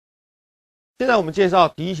现在我们介绍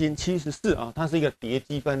题型74啊，它是一个叠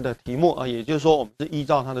积分的题目啊，也就是说我们是依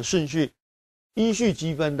照它的顺序依序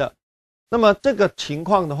积分的。那么这个情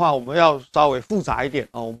况的话，我们要稍微复杂一点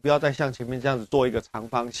啊，我们不要再像前面这样子做一个长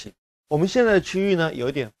方形。我们现在的区域呢有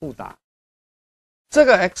一点复杂，这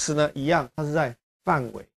个 x 呢一样，它是在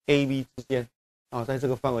范围 AB 之间啊，在这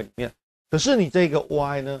个范围里面。可是你这个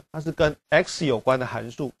y 呢，它是跟 x 有关的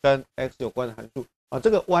函数，跟 x 有关的函数啊，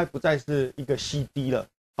这个 y 不再是一个 CD 了，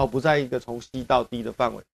哦，不在一个从 C 到 D 的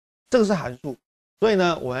范围，这个是函数。所以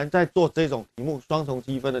呢，我们在做这种题目，双重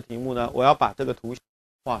积分的题目呢，我要把这个图形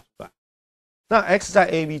画出来。那 x 在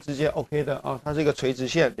AB 之间 OK 的啊，它是一个垂直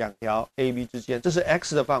线，两条 AB 之间，这是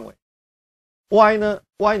x 的范围。y 呢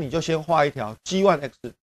 ，y 你就先画一条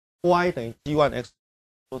G1x，y 等于 G1x，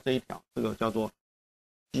 说这一条，这个叫做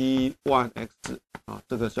G1x 啊，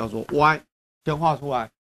这个叫做 y， 先画出来。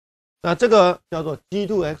那这个叫做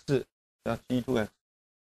G2x， 叫 G2x，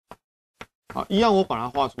 好，一样我把它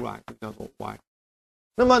画出来，这个叫做 y。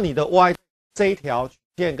那么你的 y 这一条曲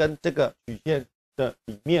线跟这个曲线的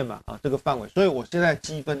里面嘛，啊，这个范围，所以我现在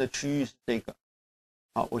积分的区域是这个。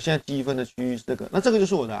好，我现在积分的区域是这个，那这个就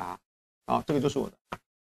是我的 r， 啊，这个就是我的 r。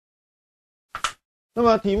那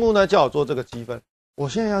么题目呢叫我做这个积分，我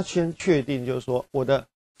现在要先确定，就是说我的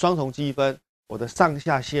双重积分，我的上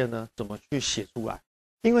下限呢怎么去写出来？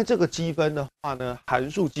因为这个积分的话呢，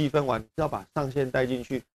函数积分完，你要把上限带进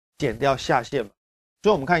去，减掉下限嘛。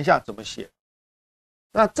所以我们看一下怎么写。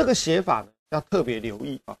那这个写法呢要特别留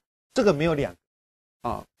意啊，这个没有两个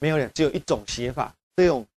啊，没有两，只有一种写法。这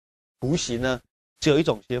种图形呢只有一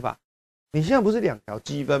种写法。你现在不是两条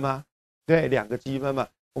积分吗？对，两个积分嘛。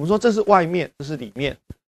我们说这是外面，这是里面。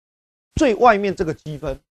最外面这个积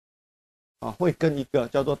分啊，会跟一个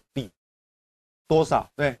叫做底多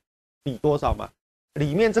少，对，底多少嘛。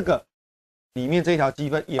里面这一条积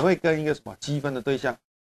分也会跟一个什么积分的对象。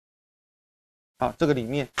啊，这个里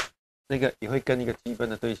面那个也会跟一个积分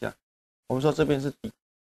的对象。我们说这边是底，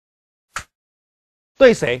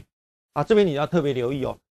对谁啊？这边你要特别留意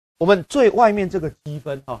哦。我们最外面这个积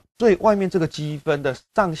分啊，最外面这个积分的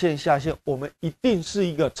上限下限，我们一定是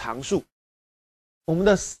一个常数。我们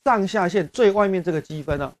的上下限最外面这个积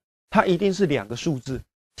分呢，它一定是两个数字，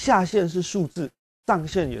下限是数字，上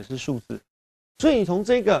限也是数字。所以你从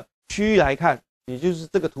这个区域来看，也就是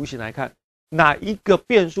这个图形来看，哪一个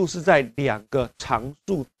变数是在两个常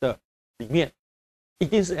数的里面，一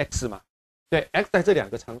定是 x 嘛？对 ，x 在这两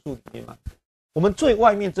个常数里面嘛。我们最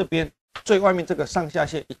外面这边，最外面这个上下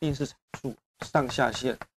限一定是常数，上下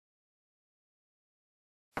限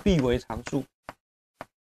必为常数。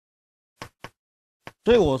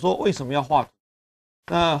所以我说为什么要画图？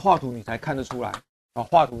那画图你才看得出来啊，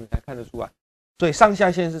画图你才看得出来。所以上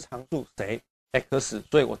下限是常数，谁 x？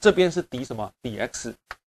 所以我这边是抵什么？抵 x。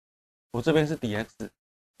我这边是抵 x，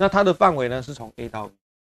 那它的范围呢是从 a 到 b，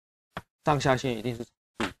 上下限一定是常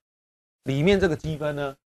数。里面这个积分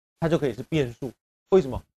呢，它就可以是变数。为什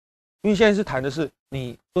么？因为现在是谈的是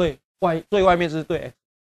你对最外面是对 x，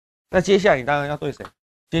 那接下来你当然要对谁？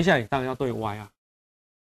接下来你当然要对 y 啊。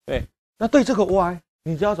对，那对这个 y，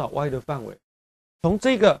 你就要找 y 的范围。从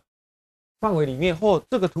这个范围里面或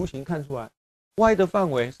这个图形看出来 ，y 的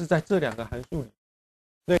范围是在这两个函数里，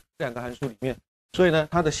对，这两个函数里面。所以呢，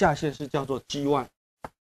它的下限是叫做 G1，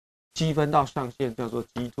 积分到上限叫做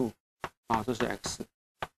G2， 啊，这是 x，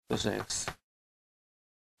 这是 x，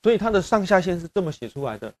 所以它的上下限是这么写出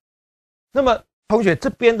来的。那么同学这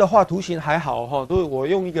边的话，图形还好哈，都是我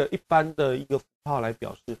用一个一般的一个符号来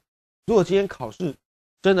表示。如果今天考试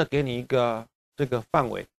真的给你一个这个范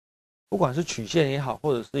围，不管是曲线也好，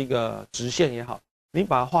或者是一个直线也好，你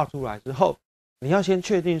把它画出来之后，你要先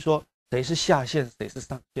确定说谁是下限，谁是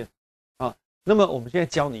上限啊。那么我们现在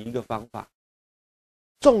教你一个方法，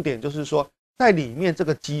重点就是说，在里面这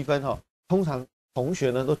个积分通常同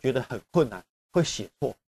学呢都觉得很困难，会写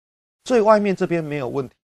错。最外面这边没有问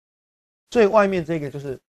题，最外面这个就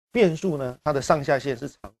是变数呢，它的上下限是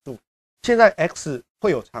常数。现在 x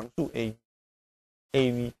会有常数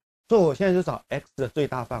a、v， 所以我现在就找 x 的最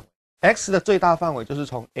大范围。x 的最大范围就是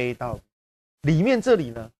从 a 到 b， 里面这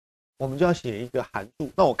里呢，我们就要写一个函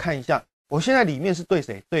数。那我看一下。我现在里面是对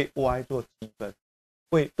谁？对 y 做积分，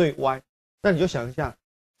对 y， 那你就想一下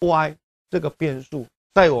 ，y 这个变数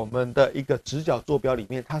在我们的一个直角坐标里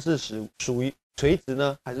面，它是属于垂直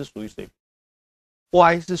呢，还是属于水平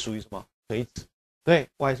 ？y 是属于什么？垂直，对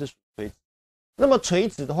 ，y 是属于垂直。那么垂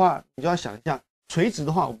直的话，你就要想一下，垂直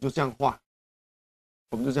的话，我们就这样画，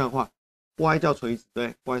我们就这样画 ，y 叫垂直，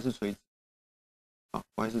对 ，y 是垂直，啊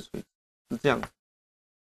 ，y 是垂直，是这样。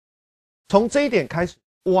从这一点开始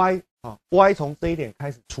 ，y 从这一点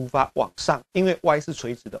开始出发往上，因为 y 是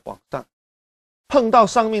垂直的往上。碰到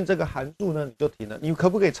上面这个函数呢，你就停了。你可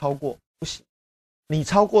不可以超过？不行。你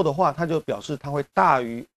超过的话，它就表示它会大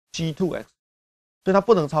于 G2x， 所以它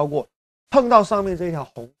不能超过。碰到上面这一条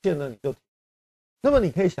红线呢，你就停。那么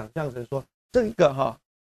你可以想象成说，这个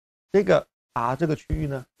R 这个区域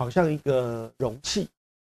呢，好像一个容器。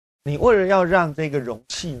你为了要让这个容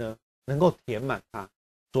器呢能够填满它，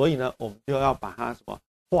所以呢，我们就要把它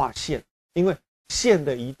画线，因为线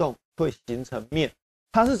的移动会形成面。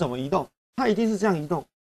它是怎么移动？它一定是这样移动，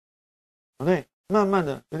对，慢慢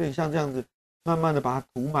的有点像这样子，慢慢的把它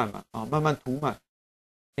涂满嘛，慢慢涂满。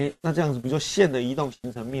那这样子不就线的移动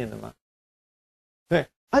形成面了吗？对，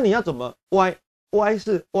你要怎么 y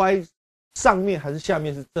是 y 上面还是下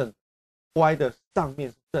面是正的 ？y 的上面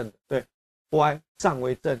是正的，对 ，y 上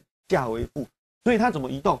为正，下为负，所以它怎么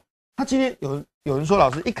移动？它今天有人说，老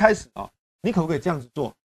师一开始你可不可以这样子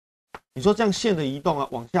做？你说这样线的移动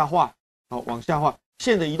往下画，往下画，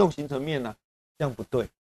线的移动形成面呢？这样不对，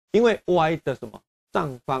因为 y 的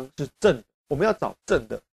上方是正的，我们要找正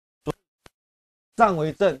的，上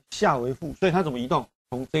为正，下为负，所以它怎么移动？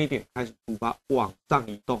从这一点开始出发，往上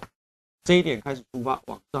移动。这一点开始出发，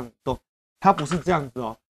往上移动。它不是这样子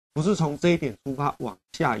不是从这一点出发往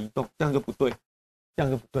下移动，这样就不对，这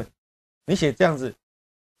样就不对。你写这样子，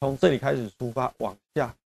从这里开始出发往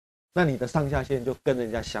下，那你的上下限就跟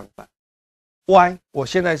人家相反。y 我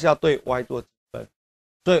现在是要对 y 做积分，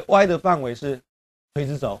所以 y 的范围是垂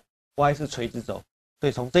直轴 ，y 是垂直轴，所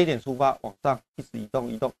以从这一点出发往上一直移动，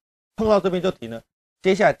碰到这边就停了。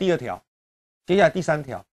接下来第二条，接下来第三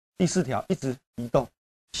条、第四条一直移动，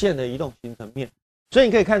线的移动形成面，所以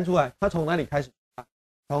你可以看出来，它从哪里开始出发？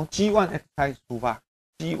从 G1x 开始出发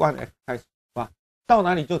 ，G1x 开始出发，到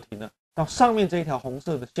哪里就停了？到上面这一条红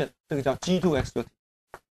色的线，这个叫 G2x 就停，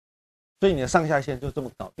所以你的上下限就这么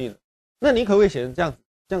搞定了。那你可不可以写成这样子？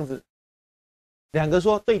这样子，两个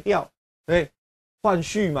说对调，对，换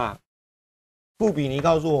序嘛。富比尼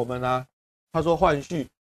告诉我们啊，他说换序，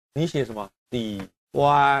你写什么？底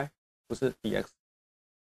y 不是底 x，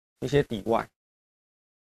 你写底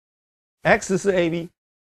y。x 是 ab，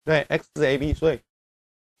 对 ，x 是 ab， 所以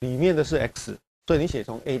里面的是 x， 所以你写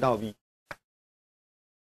从 a 到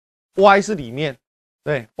b。y 是里面，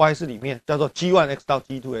对 ，y 是里面，叫做 G1x 到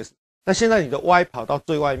G2x。那现在你的 y 跑到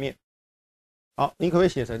最外面，好，你可不可以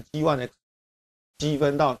写成 G1x 积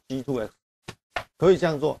分到 G2x？ 可以这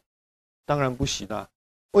样做？当然不行啊。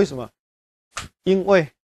为什么？因为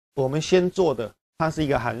我们先做的它是一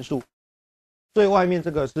个函数，最外面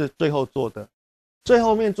这个是最后做的，最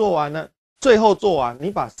后面做完了，最后做完，你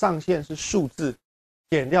把上限是数字，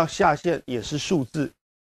减掉下限也是数字，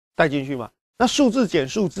带进去嘛？那数字减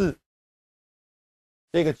数字，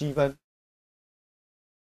这个积分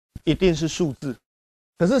一定是数字，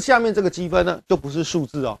可是下面这个积分呢，就不是数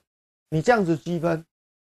字哦。你这样子积分，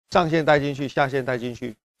上限带进去，下限带进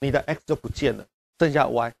去，你的 x 就不见了，剩下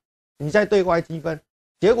y。你再对 y 积分，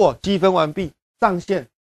结果积分完毕，上限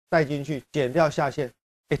带进去，减掉下限，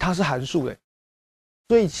它是函数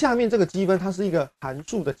所以下面这个积分它是一个函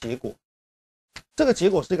数的结果，这个结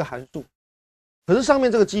果是一个函数，可是上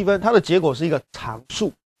面这个积分它的结果是一个常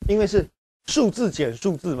数，因为是数字减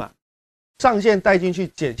数字嘛，上限带进去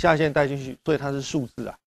减下限带进去，所以它是数字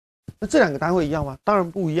啊。那这两个单位一样吗？当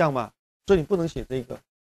然不一样嘛，所以你不能写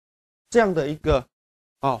这样的一个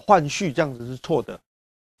换序，这样子是错的。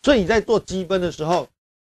所以你在做积分的时候，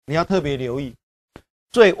你要特别留意，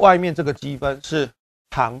最外面这个积分是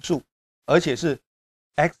常数，而且是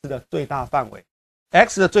x 的最大范围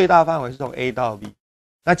 ，x 的最大范围是从 a 到 b。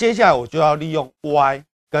那接下来我就要利用 y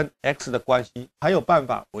跟 x 的关系，还有办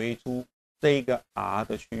法围出这一个 r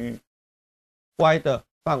的区域 ，y 的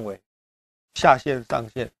范围下限上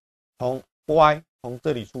限，从 y 从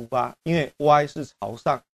这里出发，因为 y 是朝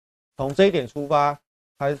上，从这一点出发，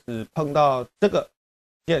开始碰到这个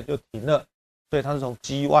线就停了，所以它是从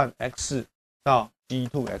G1x 到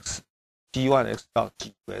G2x，G1x 到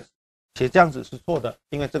G2x。写这样子是错的，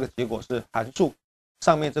因为这个结果是函数，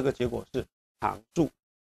上面这个结果是常数，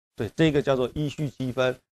对，这个叫做依序积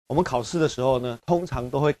分。我们考试的时候呢，通常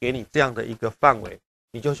都会给你这样的一个范围，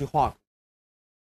你就去画图。